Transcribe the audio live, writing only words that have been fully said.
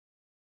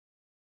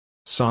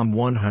Psalm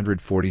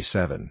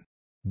 147.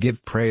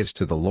 Give praise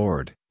to the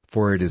Lord,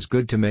 for it is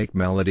good to make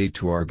melody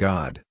to our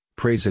God.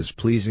 Praise is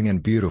pleasing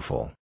and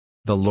beautiful.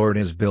 The Lord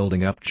is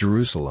building up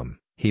Jerusalem,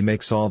 He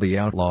makes all the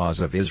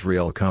outlaws of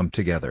Israel come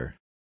together.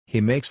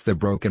 He makes the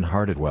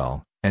broken-hearted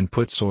well, and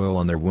puts oil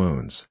on their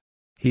wounds.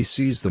 He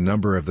sees the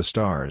number of the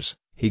stars,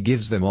 He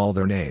gives them all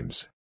their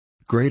names.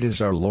 Great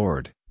is our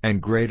Lord,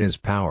 and great His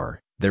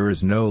power, there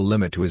is no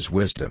limit to His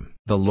wisdom.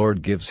 The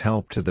Lord gives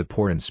help to the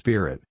poor in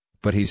spirit,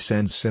 but He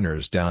sends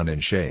sinners down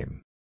in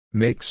shame.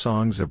 Make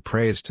songs of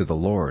praise to the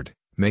Lord,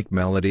 make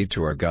melody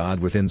to our God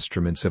with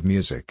instruments of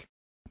music.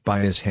 By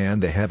His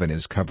hand the heaven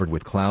is covered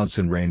with clouds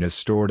and rain is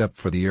stored up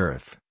for the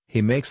earth.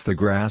 He makes the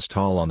grass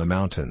tall on the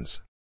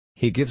mountains.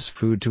 He gives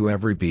food to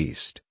every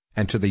beast,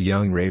 and to the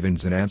young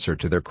ravens in answer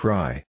to their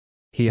cry.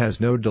 He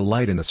has no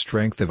delight in the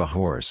strength of a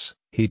horse,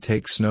 He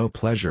takes no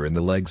pleasure in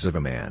the legs of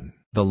a man.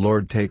 The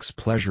Lord takes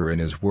pleasure in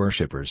His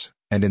worshippers,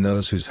 and in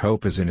those whose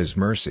hope is in His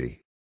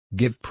mercy.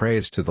 Give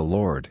praise to the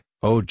Lord,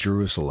 O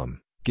Jerusalem,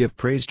 give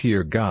praise to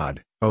your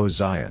God, O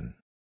Zion.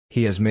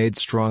 He has made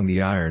strong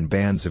the iron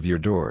bands of your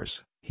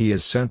doors, He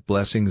has sent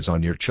blessings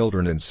on your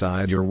children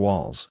inside your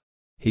walls.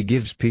 He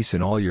gives peace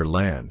in all your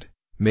land,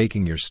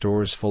 making your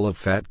stores full of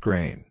fat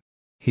grain.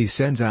 He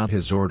sends out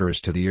His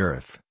orders to the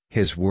earth,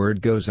 His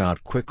word goes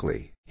out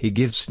quickly. He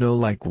gives snow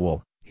like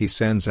wool, He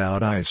sends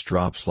out ice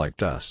drops like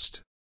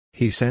dust.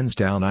 He sends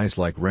down ice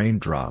like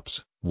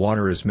raindrops,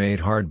 water is made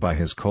hard by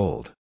His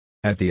cold.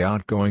 At the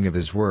outgoing of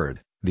His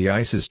word, the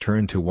ice is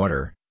turned to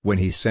water. When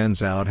He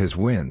sends out His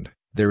wind,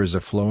 there is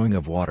a flowing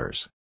of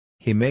waters.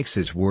 He makes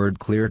His word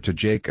clear to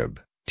Jacob,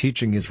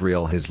 teaching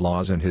Israel His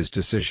laws and His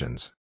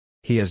decisions.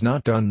 He has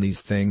not done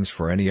these things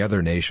for any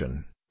other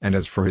nation, and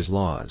as for His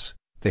laws,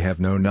 they have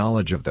no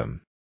knowledge of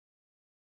them.